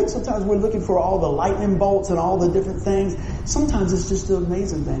 I think sometimes we're looking for all the lightning bolts and all the different things. Sometimes it's just an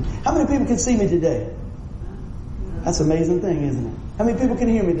amazing thing. How many people can see me today? That's an amazing thing, isn't it? How many people can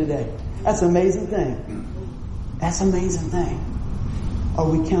hear me today? That's an amazing thing. That's an amazing thing. Are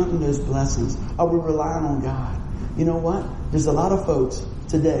we counting those blessings? Are we relying on God? You know what? There's a lot of folks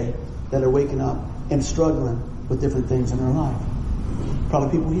today that are waking up and struggling with different things in their life.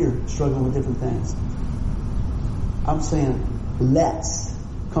 Probably people here struggling with different things. I'm saying, let's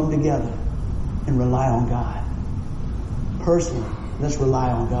come together and rely on God. Personally, let's rely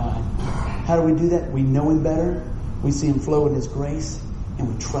on God. How do we do that? We know Him better. We see Him flow in His grace,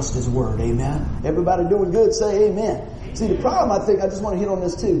 and we trust His Word. Amen? Everybody doing good? Say amen. See, the problem, I think, I just want to hit on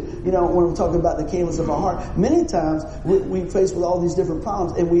this too. You know, when we're talking about the canvas of our heart, many times we face with all these different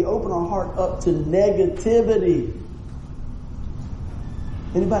problems, and we open our heart up to negativity.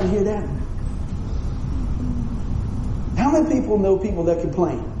 Anybody hear that? How many people know people that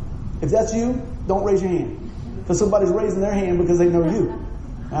complain? If that's you, don't raise your hand. Because somebody's raising their hand because they know you.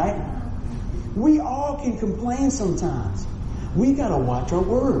 Right? We all can complain sometimes. We got to watch our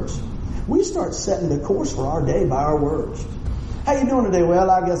words. We start setting the course for our day by our words. How you doing today?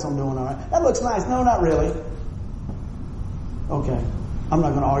 Well, I guess I'm doing all right. That looks nice. No, not really. Okay. I'm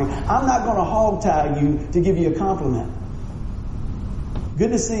not going to argue. I'm not going to hog-tie you to give you a compliment.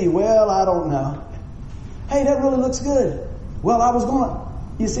 Good to see you. Well, I don't know. Hey, that really looks good. Well, I was going to.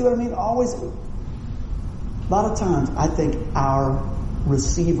 You see what I mean? Always. A lot of times, I think our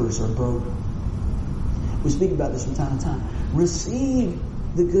receivers are broken. We speak about this from time to time. Receive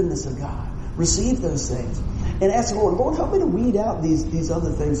the goodness of God. Receive those things. and ask the Lord, Lord, help me to weed out these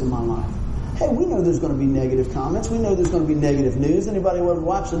other things in my life. Hey, we know there's going to be negative comments. We know there's going to be negative news. Anybody who ever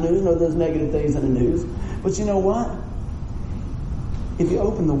watch the news know there's negative things in the news. But you know what? If you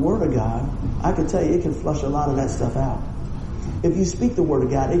open the Word of God, I can tell you it can flush a lot of that stuff out. If you speak the Word of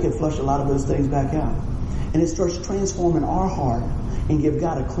God, it can flush a lot of those things back out. And it starts transforming our heart and give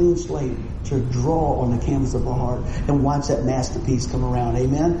God a clean slate to draw on the canvas of our heart and watch that masterpiece come around.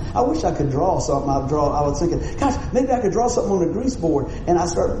 Amen. I wish I could draw something. I was thinking, gosh, maybe I could draw something on a grease board. And I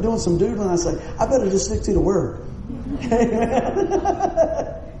start doing some doodling. I say, I better just stick to the Word. Amen.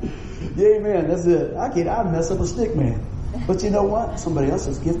 Yeah, amen. That's it. I'd mess up a stick man. But you know what? Somebody else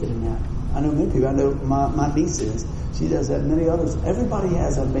is gifted in that. I know many people. I know my niece is. She does that. Many others. Everybody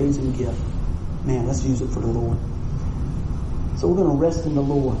has an amazing gift. Man, let's use it for the Lord. So we're going to rest in the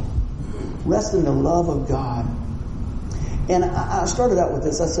Lord. Rest in the love of God. And I started out with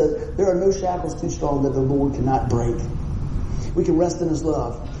this. I said, there are no shackles too strong that the Lord cannot break. We can rest in His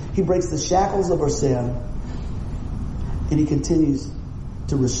love. He breaks the shackles of our sin. And He continues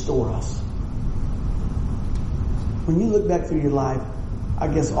to restore us. When you look back through your life, I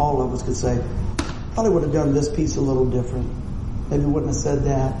guess all of us could say, probably would have done this piece a little different. Maybe wouldn't have said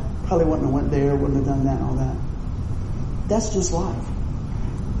that. Probably wouldn't have went there, wouldn't have done that and all that. That's just life.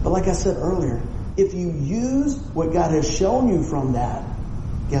 But like I said earlier, if you use what God has shown you from that,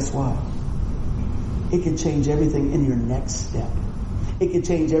 guess what? It can change everything in your next step. It can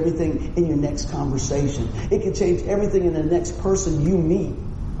change everything in your next conversation. It can change everything in the next person you meet,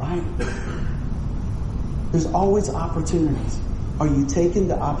 right? There's always opportunities. Are you taking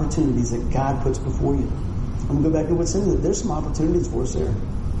the opportunities that God puts before you? I'm going to go back to what's in there. There's some opportunities for us there.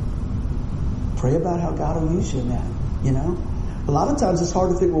 Pray about how God will use you in that, you know? A lot of times it's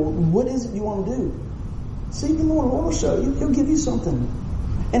hard to think, well, what is it you want to do? Seek the Lord will show you. He'll give you something.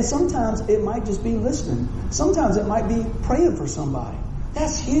 And sometimes it might just be listening. Sometimes it might be praying for somebody.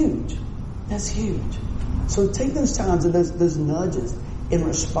 That's huge. That's huge. So take those times and those nudges and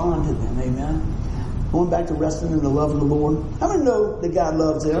respond to them. Amen. Going back to resting in the love of the Lord. How many know that God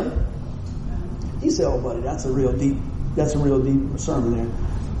loves them? You say, oh, buddy, that's a real deep sermon there.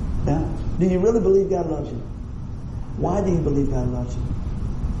 Yeah. Do you really believe God loves you? Why do you believe God loves you?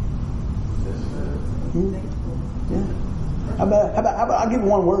 Yeah. How about I'll give you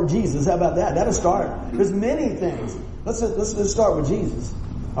one word, Jesus. How about that? That'll start. There's many things. Let's just start with Jesus.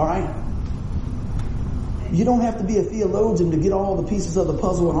 All right. You don't have to be a theologian to get all the pieces of the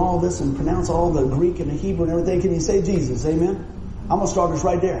puzzle and all this and pronounce all the Greek and the Hebrew and everything. Can you say Jesus? Amen. I'm gonna start this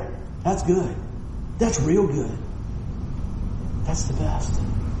right there. That's good. That's real good. That's the best.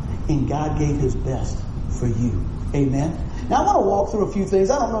 And God gave His best for you. Amen. Now I want to walk through a few things.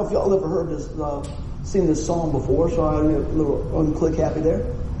 I don't know if y'all ever heard this, seen this song before, so I'm a little unclick happy there.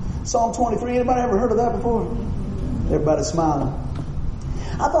 Psalm 23. Anybody ever heard of that before? Everybody's smiling.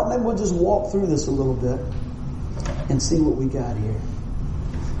 I thought maybe we'll just walk through this a little bit and see what we got here.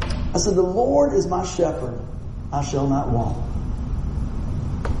 I said, the Lord is my shepherd. I shall not want.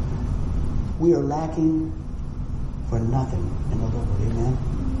 We are lacking for nothing in the Lord. Amen.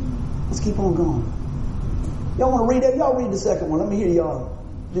 Let's keep on going. Y'all want to read that? Y'all read the second one. Let me hear y'all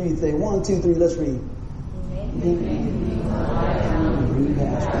do your thing. 1, 2, 3. Let's read.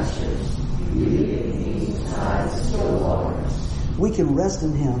 We can rest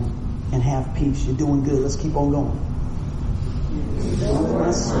in Him and have peace. You're doing good. Let's keep on going.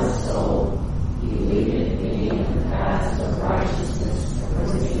 My soul, you lead me in the paths of righteousness for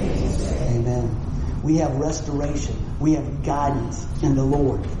His name's sake. Amen. We have restoration. We have guidance in the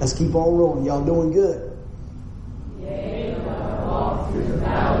Lord. Let's keep on rolling. Y'all doing good. Yea, though I walk through the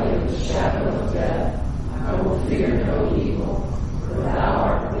valley of the shadow of death, I will fear no evil, for Thou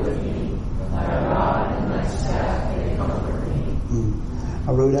art with me. Thy rod and Thy staff, they comfort me.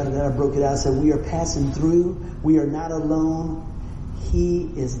 I wrote out of that. I broke it out. I said, we are passing through. We are not alone. He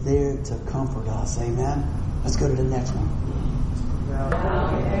is there to comfort us. Amen. Let's go to the next one. Thou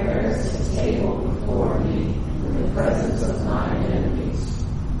preparest a table before me in the presence of mine enemies.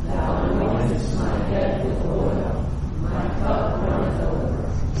 Thou anointest my head with oil. My cup runneth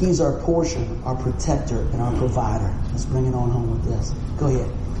over. He's our portion, our protector, and our provider. Let's bring it on home with this. Go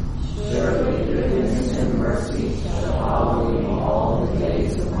ahead. Surely goodness and mercy shall follow me all the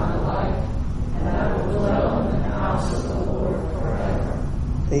days of my life, and I will dwell in the house of the Lord forever.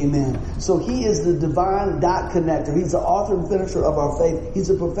 Amen. So He is the divine dot connector. He's the author and finisher of our faith. He's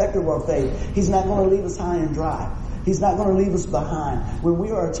the perfecter of our faith. He's not going to leave us high and dry. He's not going to leave us behind. When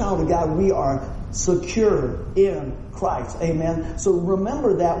we are a child of God, we are secure in Christ. Amen. So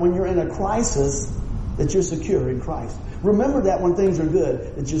remember that when you're in a crisis, that you're secure in Christ. Remember that when things are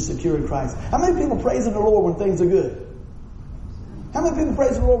good, that you're secure in Christ. How many people praising the Lord when things are good? How many people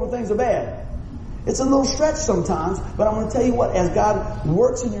praise the Lord when things are bad? It's a little stretch sometimes, but I'm going to tell you what, as God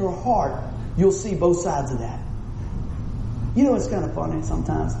works in your heart, you'll see both sides of that. You know, it's kind of funny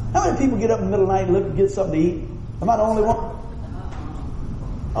sometimes. How many people get up in the middle of the night and look and get something to eat? Am I the only one?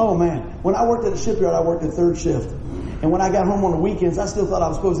 Oh man, when I worked at a shipyard, I worked at third shift. And when I got home on the weekends, I still thought I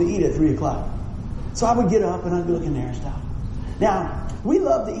was supposed to eat at 3 o'clock. So I would get up and I'd be looking there and stuff. Now, we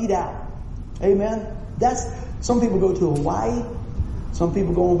love to eat out. Amen. Some people go to Hawaii. Some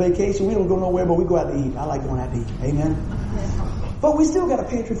people go on vacation. We don't go nowhere, but we go out to eat. I like going out to eat. Amen. But we still got a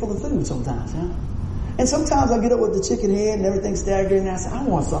pantry full of food sometimes, huh? And sometimes I get up with the chicken head and everything staggering and I say, I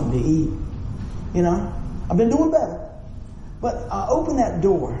want something to eat. You know, I've been doing better. But I open that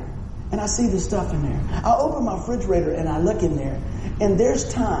door and I see the stuff in there. I open my refrigerator and I look in there. And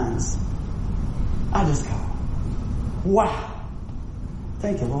there's times I just go, wow.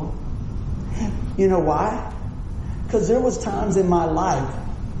 Thank you, Lord. You know why? Because there was times in my life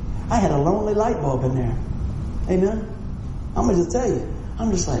I had a lonely light bulb in there. Amen? I'm going to just tell you.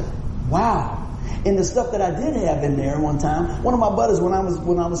 I'm just like, wow. And the stuff that I did have in there one time, one of my buddies when I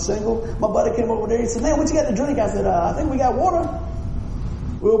was single, my buddy came over there. He said, man, what you got to drink? I said, I think we got water.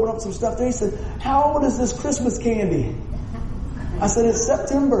 We opened up some stuff there. He said, how old is this Christmas candy? I said, it's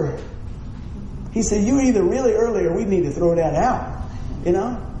September. He said, you either really early or we need to throw that out. You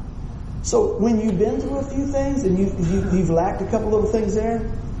know? So when you've been through a few things and you've lacked a couple little things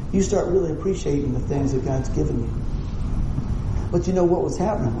there, you start really appreciating the things that God's given you. But you know what was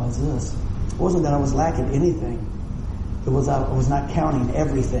happening was this. It wasn't that I was lacking anything. It was I was not counting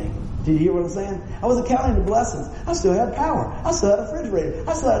everything. Did you hear what I'm saying? I wasn't counting the blessings. I still had power. I still had a refrigerator.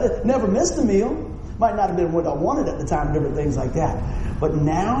 I still had never missed a meal. Might not have been what I wanted at the time, different things like that. But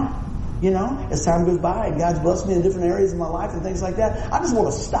now, you know, as time goes by and God's blessed me in different areas of my life and things like that, I just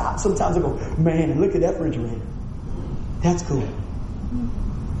want to stop. Sometimes I go, man, look at that refrigerator. That's cool.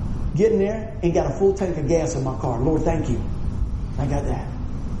 Getting there and got a full tank of gas in my car. Lord, thank you. I got that.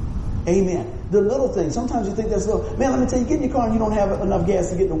 Amen. The little things. Sometimes you think that's little. Man, let me tell you, get in your car and you don't have enough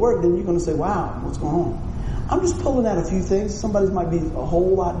gas to get to work, then you're going to say, wow, what's going on? I'm just pulling out a few things. Somebody's might be a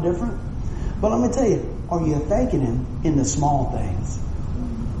whole lot different. But let me tell you, are you thanking Him in the small things?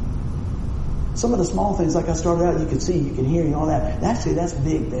 Some of the small things, like I started out, you can see, you can hear, and all that. Actually, that's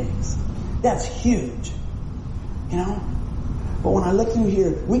big things. That's huge. You know? But when I look through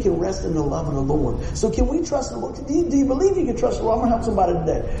here, we can rest in the love of the Lord. So can we trust the Lord? Do you believe you can trust the Lord? I'm going to help somebody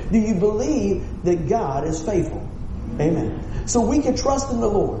today. Do you believe that God is faithful? Amen. So we can trust in the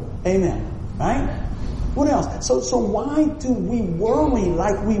Lord. Amen. Right? What else? So why do we worry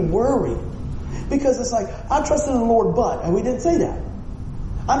like we worry? Because it's like, I trust in the Lord, but, and we didn't say that.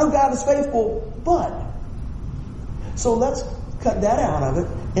 I know God is faithful, but. So let's cut that out of it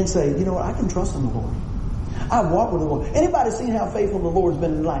and say, you know what? I can trust in the Lord. I walk with the Lord. Anybody seen how faithful the Lord's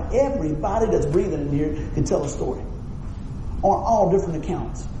been in life? Everybody that's breathing in here can tell a story. On all different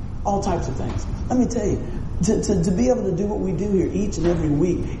accounts. All types of things. Let me tell you, to be able to do what we do here each and every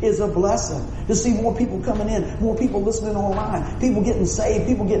week is a blessing. To see more people coming in, more people listening online, people getting saved,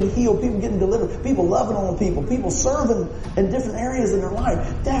 people getting healed, people getting delivered, people loving on people, people serving in different areas in their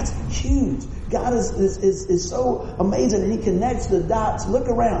life. That's huge. God is so amazing, and He connects the dots. Look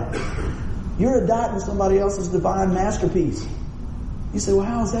around. You're a dot in somebody else's divine masterpiece. You say, well,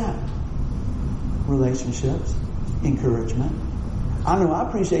 how's that? Relationships, encouragement. I know I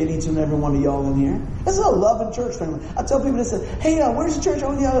appreciate each and every one of y'all in here. This is a loving church family. I tell people, they say, hey, where's the church?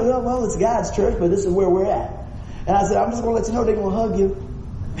 Oh, yeah, well, it's God's church, but this is where we're at. And I said, I'm just going to let you know they're going to hug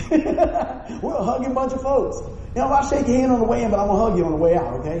you. We're a hugging bunch of folks. You know, I'll shake your hand on the way in, but I'm going to hug you on the way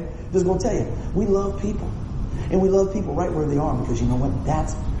out, okay? Just going to tell you, we love people. And we love people right where they are, because you know what?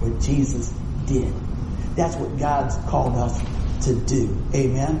 That's what Jesus did. That's what God's called us to do.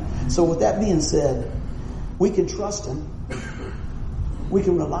 Amen? So with that being said, we can trust Him. We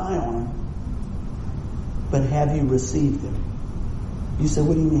can rely on Him. But have you received Him? You say,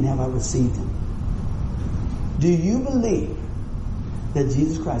 what do you mean, have I received Him? Do you believe that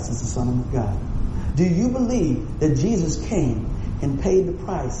Jesus Christ is the Son of God? Do you believe that Jesus came and paid the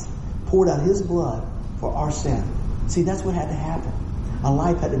price, poured out His blood for our sin? See, that's what had to happen. A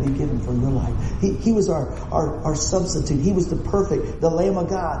life had to be given for your life. He was our substitute. He was the perfect, the Lamb of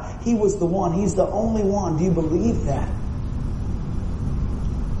God. He was the one. He's the only one. Do you believe that?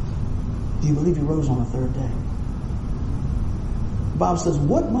 Do you believe He rose on the third day? Bob says,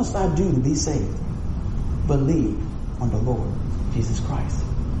 what must I do to be saved? Believe on the Lord Jesus Christ.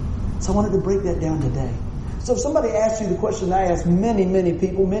 So I wanted to break that down today. So if somebody asks you the question I ask many, many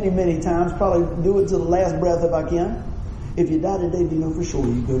people, many, many times, probably do it to the last breath if I can. If you die today, do you know for sure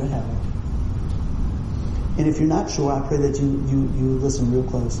you go to heaven? And if you're not sure, I pray that you listen real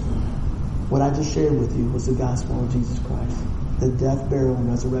close. What I just shared with you was the gospel of Jesus Christ. The death, burial, and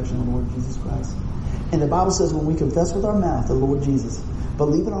resurrection of the Lord Jesus Christ. And the Bible says when we confess with our mouth the Lord Jesus,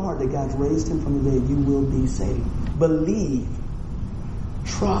 believe in our heart that God's raised him from the dead, you will be saved. Believe,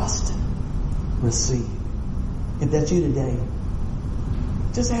 trust, receive. If that's you today,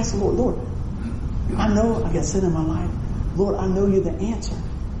 just ask the Lord, Lord, I know I got sin in my life. Lord, I know you're the answer.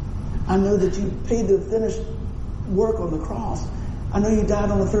 I know that you paid the finished work on the cross. I know you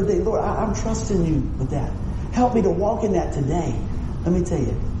died on the third day. Lord, I'm trusting you with that. Help me to walk in that today. Let me tell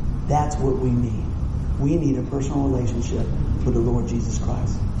you, that's what we need. We need a personal relationship with the Lord Jesus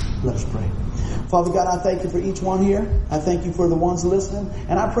Christ. Let us pray. Father God, I thank you for each one here. I thank you for the ones listening.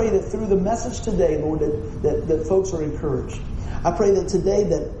 And I pray that through the message today, Lord, that folks are encouraged. I pray that today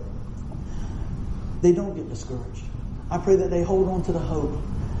that they don't get discouraged. I pray that they hold on to the hope.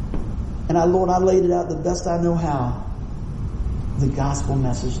 And Lord, I laid it out the best I know how. The gospel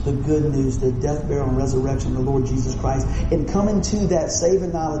message, the good news, the death, burial, and resurrection of the Lord Jesus Christ, and come into that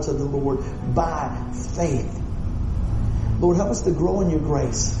saving knowledge of the Lord by faith. Lord, help us to grow in your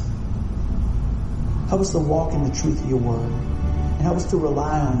grace. Help us to walk in the truth of your word. And help us to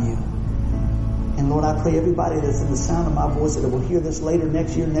rely on you. And Lord, I pray everybody that's in the sound of my voice that will hear this later,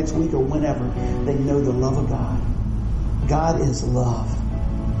 next year, next week, or whenever, they know the love of God. God is love.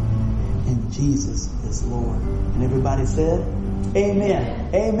 And Jesus is Lord. And everybody said,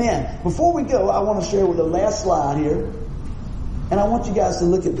 amen. Amen. Before we go, I want to share with the last slide here. And I want you guys to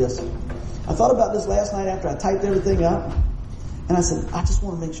look at this. I thought about this last night after I typed everything up. And I said, I just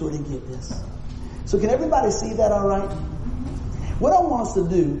want to make sure they get this. So can everybody see that all right? What I want us to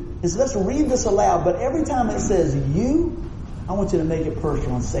do is let's read this aloud. But every time it says you, I want you to make it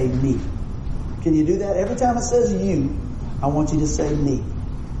personal and say me. Can you do that? Every time it says you, I want you to say me.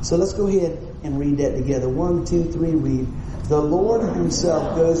 So let's go ahead and read that together. 1, 2, 3, read. The Lord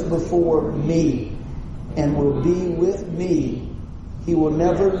himself goes before me and will be with me. He will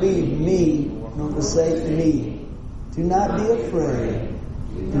never leave me nor forsake me. Do not be afraid.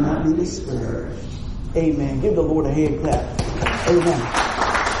 Do not be discouraged. Amen. Give the Lord a hand clap. Amen.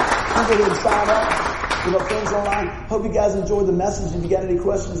 I'm going to sign up with our friends online. Hope you guys enjoyed the message. If you got any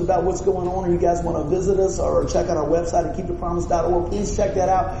questions about what's going on, or you guys want to visit us or check out our website at keepthepromise.org, please check that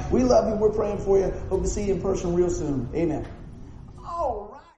out. We love you. We're praying for you. Hope to see you in person real soon. Amen.